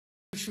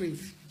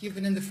Sharif, you've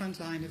been in the front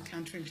line of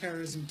countering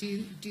terrorism. Do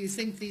you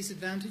think these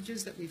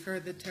advantages that we've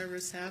heard that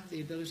terrorists have,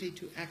 the ability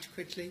to act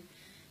quickly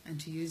and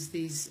to use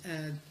these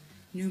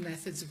new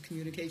methods of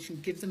communication,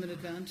 give them an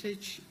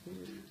advantage?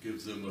 It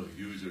gives them a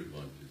huge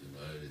advantage, and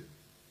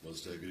I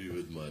must agree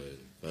with my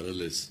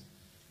panelists.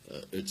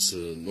 It's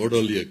not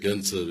only a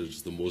cancer,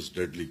 it's the most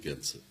deadly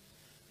cancer.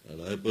 And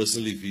I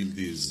personally feel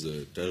these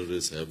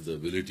terrorists have the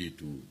ability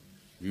to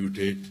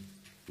mutate,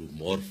 to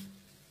morph,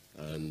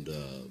 and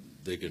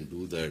they can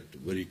do that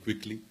very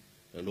quickly.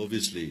 And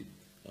obviously,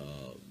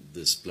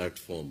 this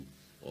platform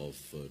of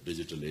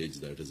digital age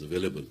that is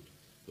available,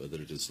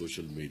 whether it is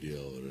social media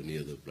or any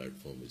other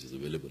platform which is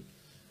available,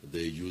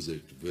 they use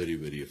it very,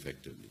 very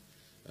effectively.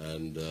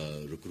 And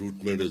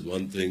recruitment is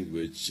one thing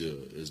which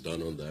is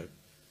done on that.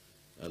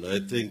 And I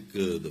think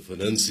the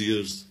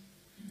financiers,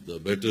 the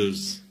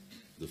bettors,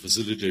 the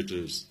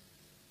facilitators,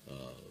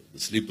 the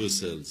sleeper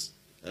cells,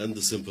 and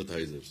the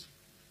sympathizers,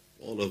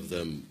 all of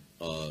them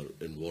are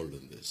involved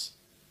in this.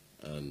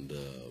 And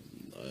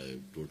I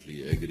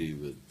totally agree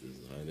with His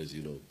Highness.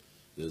 You know,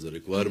 there's a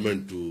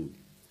requirement to,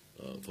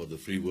 for the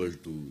free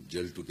world to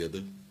gel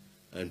together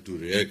and to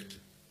react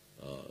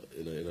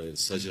in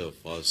such a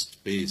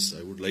fast pace.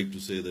 I would like to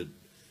say that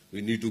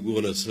we need to go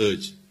on a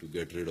surge to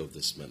get rid of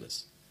this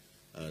menace.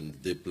 And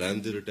they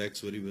plan their attacks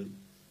very well.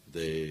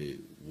 They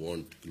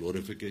want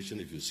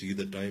glorification. If you see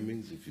the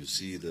timings, if you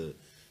see the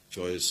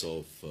choice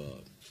of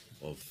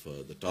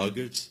the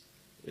targets,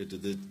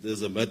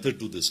 there's a method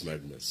to this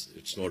madness.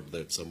 It's not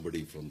that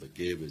somebody from the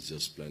cave is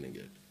just planning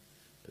it.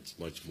 It's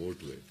much more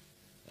to it.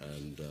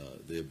 And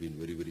they have been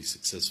very, very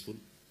successful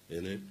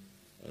in it.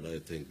 And I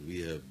think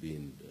we have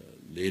been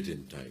late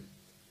in time.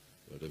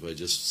 But if I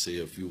just say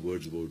a few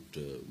words about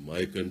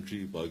my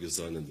country,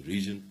 Pakistan, and the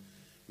region,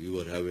 we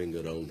were having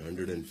around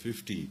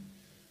 150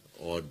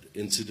 odd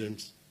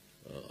incidents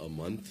a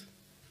month.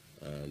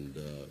 And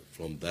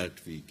from that,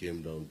 we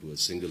came down to a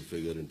single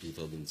figure in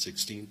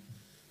 2016.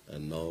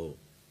 And now,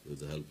 with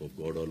the help of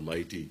God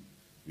Almighty,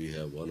 we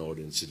have one odd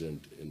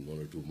incident in 1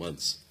 or 2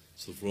 months.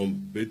 So from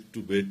bit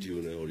to bit,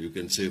 you know, or you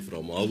can say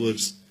from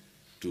hours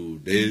to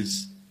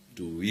days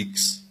to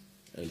weeks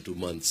and to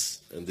months.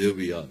 And there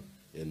we are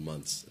in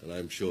months. And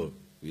I'm sure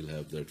we'll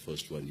have that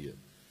first 1 year.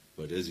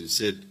 But as you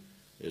said,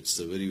 it's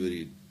a very,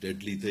 very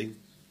deadly thing.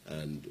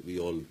 And we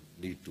all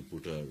need to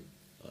put our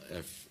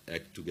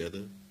act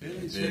together.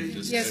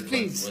 Yes,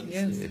 please.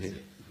 Yes.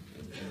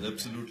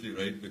 Absolutely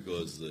right,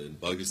 because in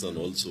Pakistan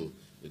also,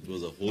 it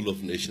was a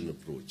whole-of-nation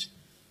approach.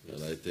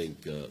 And I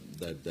think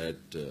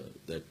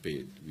that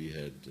paid. We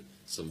had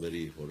some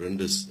very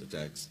horrendous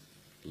attacks,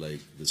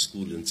 like the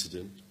school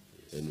incident,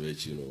 in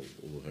which, you know,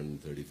 over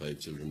 135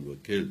 children were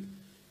killed,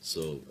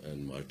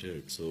 and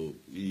martyred. So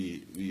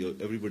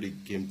everybody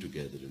came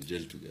together and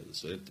gelled together.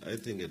 So I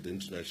think at the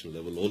international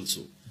level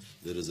also,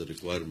 there is a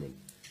requirement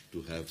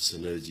to have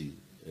synergy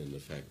in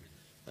effect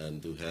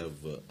and to have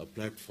a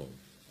platform.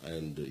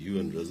 And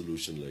UN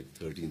resolution like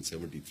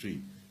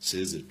 1373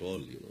 says it all,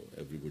 you know,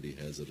 everybody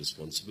has a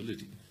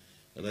responsibility.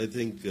 And I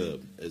think,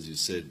 as you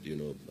said, you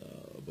know,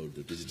 about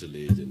the digital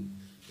age, and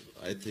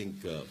I think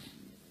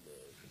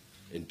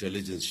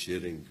intelligence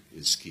sharing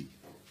is key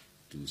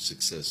to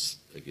success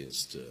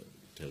against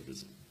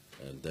terrorism.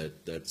 And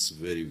that's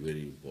very,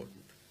 very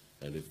important.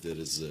 And if there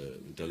is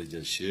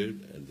intelligence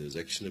shared and there's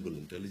actionable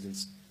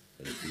intelligence,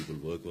 and if people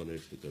work on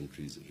it, the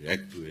countries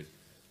react to it,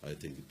 I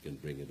think it can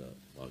bring in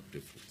a marked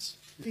difference.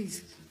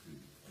 Please.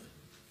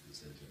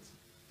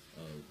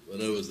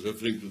 When I was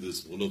referring to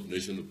this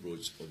whole-of-nation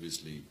approach,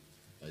 obviously,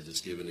 I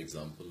just gave an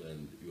example,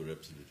 and you're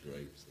absolutely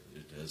right.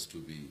 It has to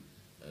be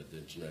at the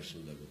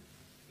international level.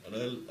 And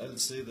I'll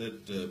say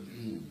that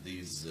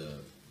these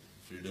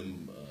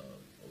freedom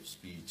of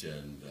speech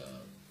and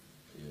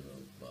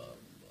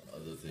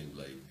other things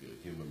like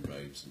human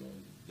rights and all,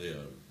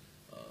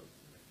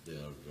 they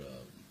are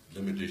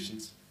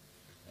limitations,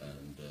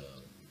 and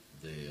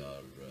they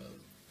are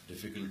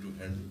difficult to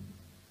handle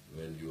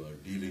when you are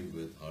dealing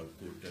with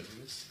hardcore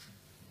terrorists.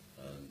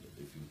 And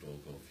if you talk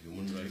of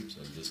human rights,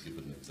 I'll just give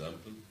an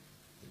example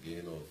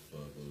again of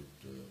about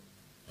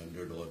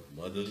 100 odd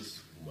mothers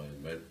whom I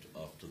met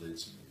after the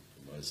incident.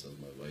 Myself,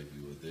 my wife,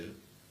 we were there,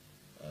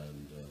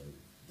 and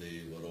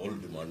they were all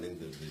demanding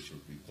that they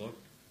should be caught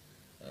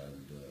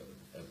and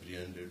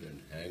apprehended and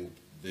hanged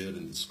there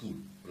in the school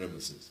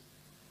premises.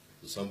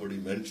 So somebody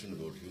mentioned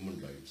about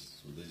human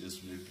rights, so they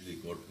just literally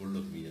got hold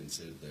of me and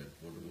said that,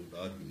 what about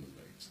our human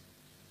rights?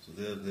 So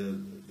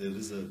there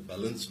is a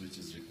balance which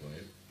is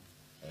required,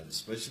 and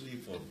especially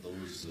for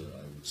those,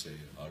 I would say,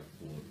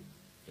 hardcore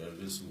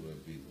terrorists who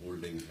have been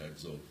holding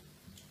heads of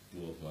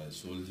 2 of my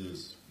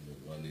soldiers, you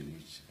know, one in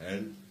each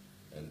hand,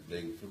 and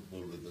playing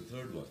football with the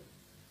third one.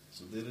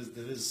 So there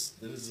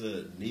is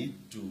a need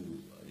to,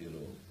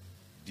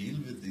 deal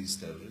with these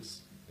terrorists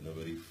in a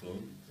very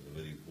firm, in a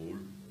very bold,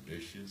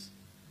 audacious,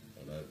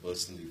 and I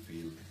personally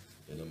feel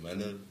in a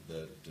manner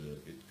that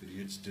it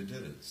creates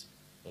deterrence.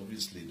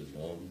 Obviously, the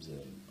norms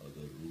and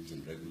other rules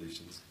and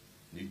regulations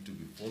need to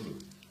be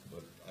followed,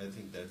 but I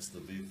think that's the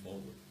way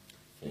forward.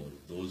 for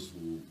those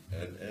who,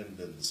 and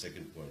then the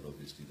second point,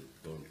 obviously,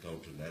 the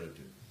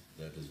counter-narrative,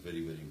 that is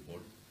very, very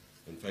important.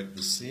 In fact,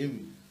 the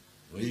same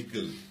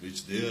vehicle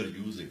which they are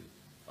using,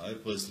 I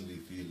personally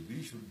feel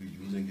we should be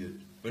using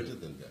it better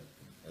than that.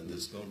 And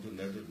this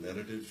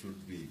counter-narrative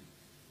should be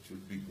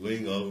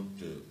going out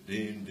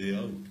day in, day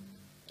out.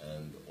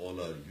 And all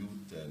our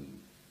youth and,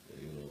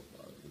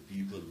 the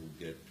people who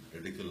get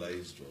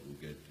radicalized or who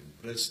get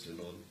impressed and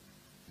all,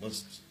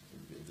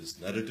 this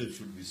narrative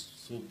should be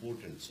so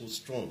potent, so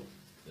strong,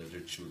 that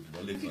it should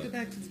nullify. Let me go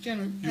back to the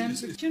General.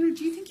 General,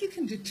 do you think you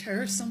can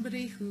deter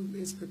somebody who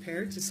is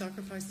prepared to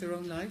sacrifice their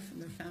own life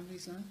and their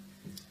family's life?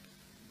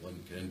 One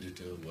can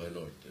deter, why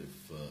not?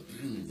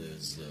 If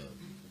there's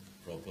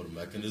a proper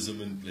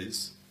mechanism in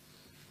place,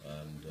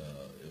 and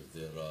if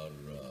there are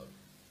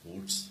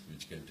courts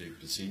which can take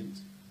the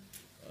scenes,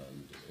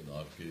 and in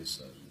our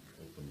case,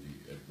 I'll openly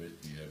admit,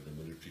 we have the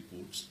military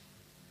courts,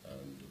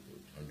 and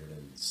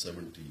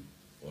 170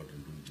 odd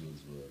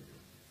individuals were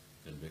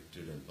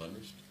convicted and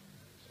punished.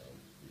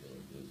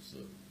 There's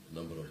a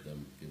number of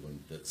them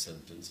given death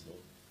sentence.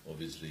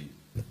 Obviously,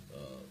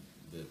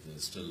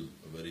 there's still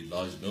a very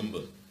large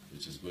number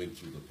which is going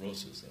through the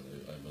process. And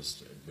I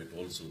must admit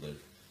also that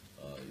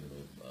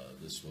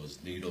this was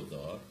need of the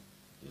hour.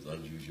 It was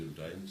unusual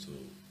time, so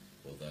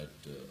for that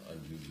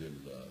unusual,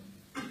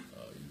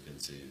 you can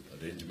say,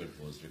 arrangement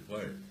was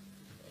required.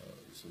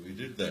 So we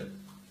did that,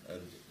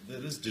 and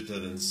there is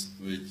deterrence,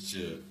 which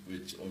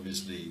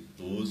obviously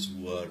those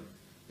who are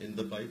in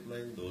the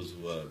pipeline, those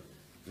who are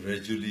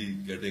gradually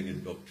getting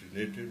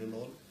indoctrinated and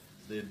all,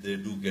 they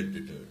do get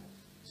deterred.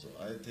 So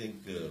I think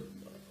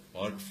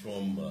apart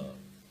from a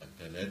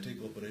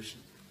kinetic operation,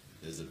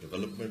 there's a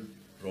development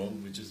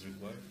prong which is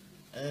required,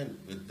 and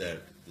with that,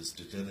 this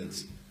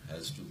deterrence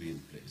has to be in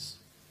place.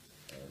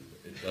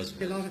 And it does.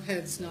 A lot of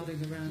heads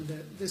nodding around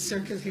the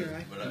circle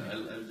here. But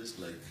I'll just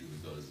like to,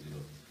 because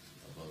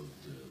about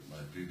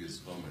my previous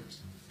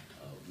comments,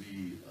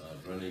 we are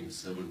running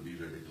 7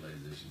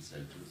 de-radicalization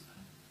centers,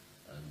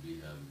 and we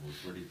have about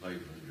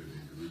 2,500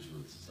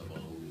 individuals.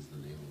 Sabahum is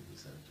the name of the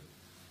center,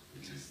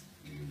 which is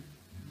even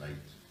light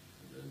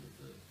at the end of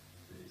the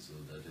day. So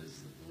that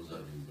is, those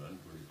are being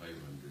run. 2,500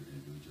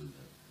 individuals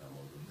have come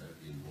out of that.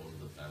 We involve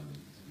the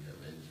families. We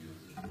have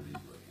NGOs and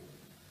police working on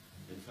it.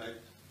 In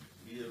fact,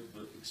 we have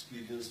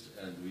experienced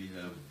and we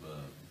have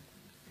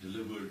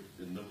delivered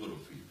in a number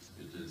of fields.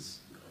 It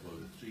is about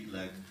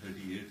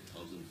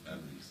 338,000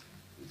 families,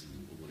 which is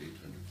over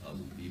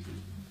 800,000 people,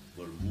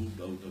 were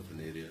moved out of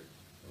an area.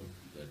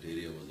 That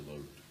area was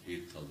about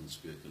 8,000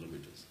 square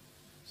kilometers.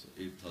 So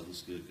 8,000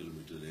 square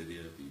kilometer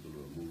area, people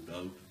were moved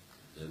out.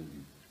 Then we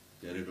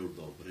carried out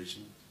the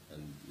operation,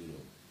 and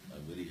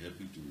I'm very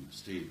happy to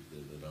state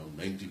that around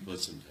 90%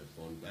 have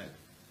gone back,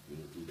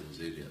 to those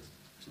areas.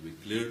 So we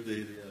cleared the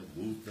area,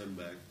 moved them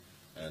back,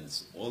 and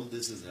all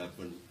this has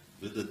happened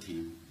with the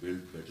theme,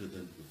 build better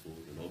than before,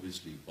 and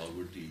obviously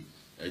poverty,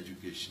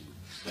 education,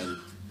 health,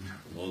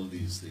 and all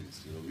these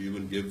things. We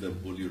even gave them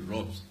polio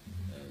drops,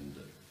 and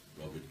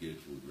Robert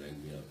Gatewood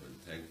rang me up and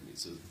thanked me.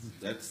 So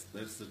that's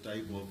the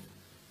type of,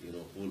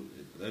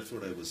 that's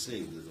what I was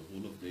saying. There's a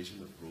whole of nation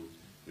approach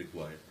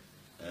required,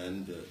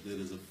 and there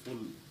is a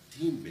full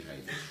team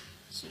behind it.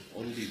 So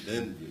only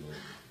then,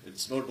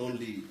 it's not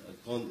only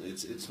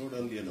it's not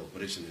only an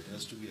operation. It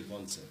has to be a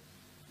concept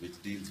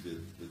which deals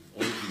with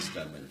all these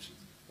dimensions.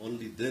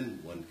 Only then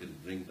one can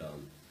bring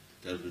down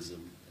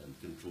terrorism and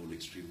control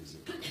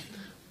extremism.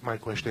 My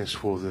question is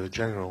for the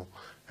General,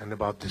 and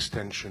about this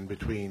tension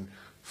between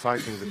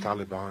fighting the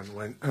Taliban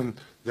when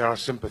there are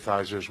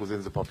sympathizers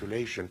within the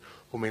population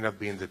who may not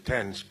be in the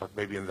tens, but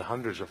maybe in the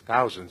hundreds of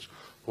thousands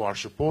who are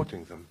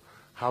supporting them.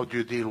 How do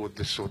you deal with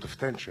this sort of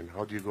tension?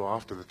 How do you go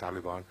after the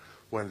Taliban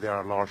when there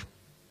are large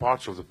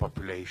parts of the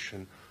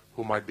population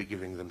who might be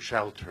giving them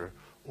shelter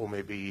or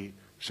maybe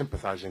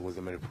sympathizing with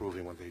them and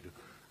approving what they do?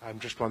 I'm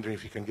just wondering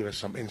if you can give us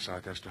some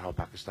insight as to how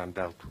Pakistan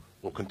dealt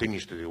or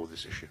continues to deal with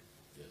this issue.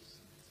 Yes.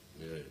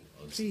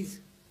 Please.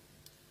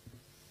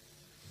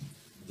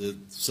 The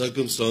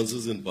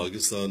circumstances in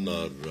Pakistan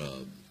are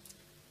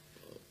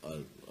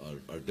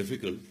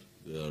difficult.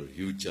 There are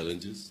huge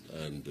challenges,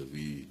 and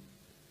we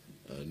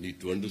need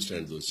to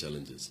understand those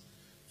challenges.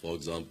 For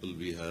example,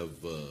 we have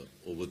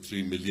over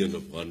 3 million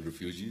Afghan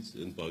refugees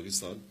in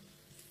Pakistan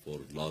for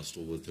last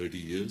over 30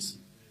 years.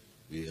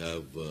 We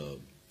have a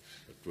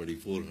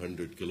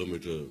 2,400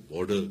 kilometer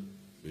border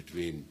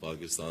between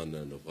Pakistan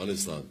and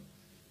Afghanistan,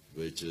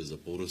 which is a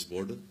porous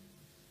border.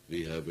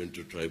 We have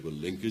intertribal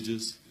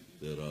linkages.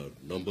 There are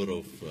a number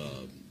of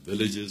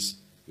villages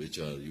which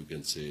are, you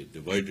can say,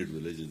 divided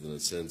villages in a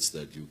sense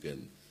that you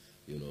can,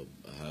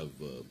 have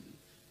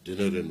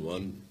dinner in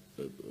one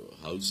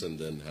house and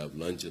then have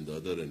lunch in the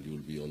other, and you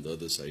will be on the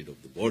other side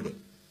of the border.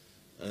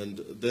 And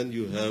then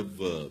you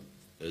have,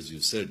 as you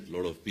said, a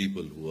lot of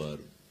people who are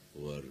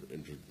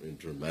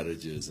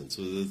intermarriages, and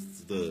so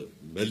the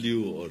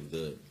milieu or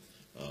the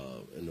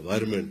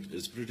environment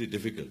is pretty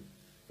difficult.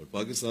 But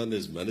Pakistan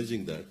is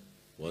managing that.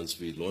 Once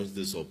we launched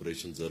this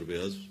Operation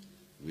Zarb-e-Hazm,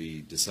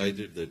 we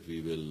decided that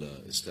we will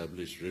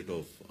establish writ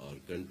of our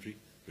country,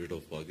 rid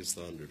of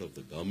Pakistan, rid of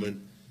the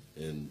government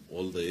in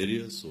all the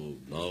areas. So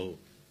now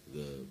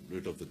the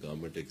writ of the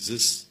government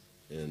exists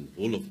in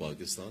whole of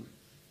Pakistan,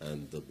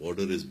 and the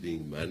border is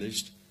being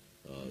managed.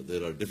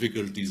 There are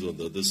difficulties on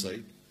the other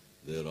side.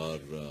 There are,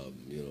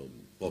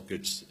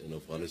 pockets in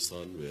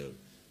Afghanistan where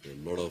there are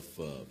a lot of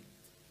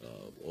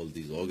all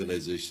these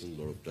organizations,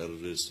 a lot of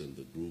terrorists and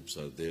the groups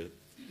are there.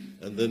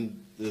 And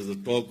then there's a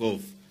talk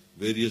of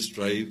various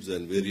tribes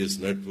and various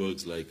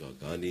networks like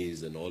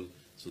Armies and all.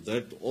 So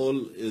that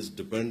all is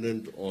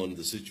dependent on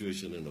the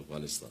situation in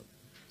Afghanistan.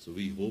 So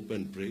we hope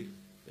and pray.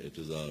 It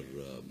is our,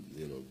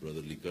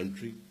 brotherly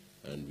country,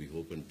 and we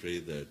hope and pray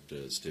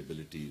that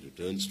stability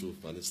returns to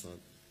Afghanistan.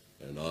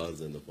 And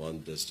ours and Afghan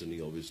destiny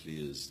obviously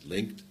is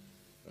linked.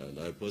 And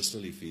I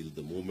personally feel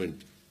the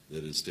moment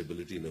there is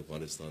stability in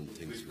Afghanistan,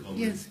 things will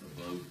come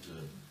about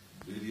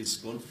various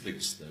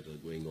conflicts that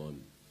are going on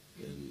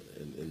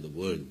in the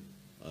world.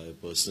 I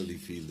personally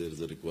feel there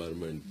is a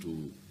requirement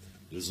to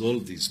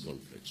resolve these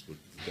conflicts, but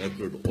that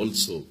would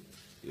also,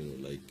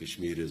 like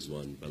Kashmir is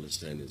one,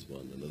 Palestine is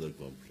one, and other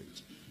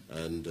conflicts.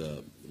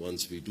 And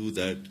once we do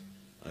that,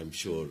 I'm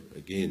sure,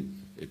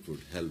 again, it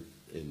would help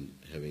in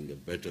having a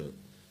better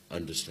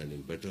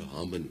understanding, better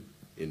harmony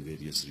in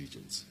various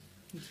regions.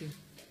 Thank you.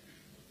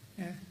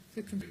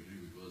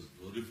 Because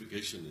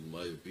glorification, in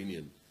my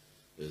opinion,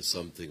 is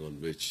something on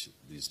which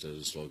these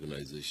terrorist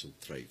organizations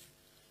thrive.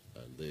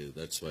 And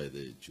that's why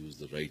they choose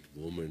the right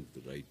moment,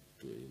 the right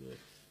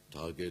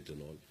target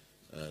and all.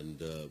 And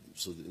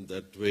so in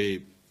that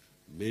way,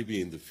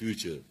 maybe in the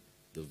future,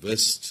 the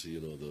West,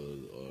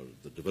 or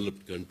the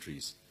developed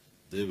countries,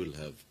 they will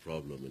have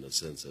problem in a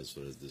sense as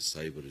far as this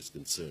cyber is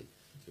concerned.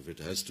 If it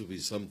has to be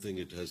something,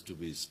 it has to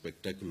be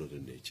spectacular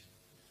in nature.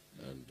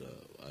 And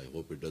I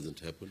hope it doesn't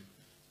happen.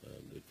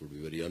 And it would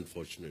be very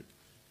unfortunate.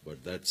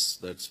 But that's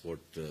what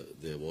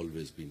they have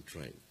always been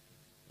trying.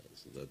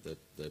 So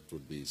that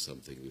would be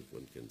something that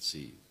one can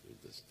see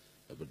with this.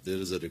 But there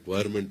is a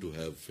requirement to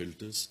have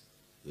filters.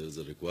 There is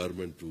a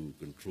requirement to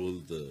control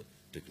the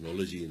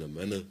technology in a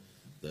manner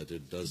that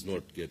it does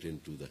not get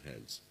into the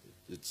hands.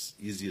 It's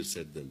easier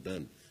said than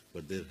done,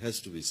 but there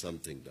has to be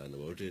something done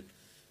about it.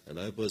 And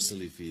I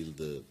personally feel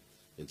the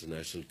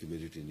international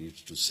community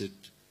needs to sit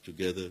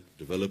together,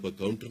 develop a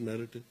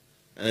counter-narrative,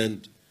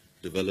 and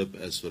develop,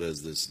 as far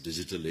as this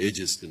digital age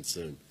is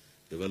concerned,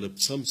 develop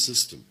some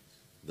system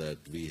that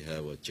we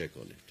have a check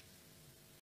on it.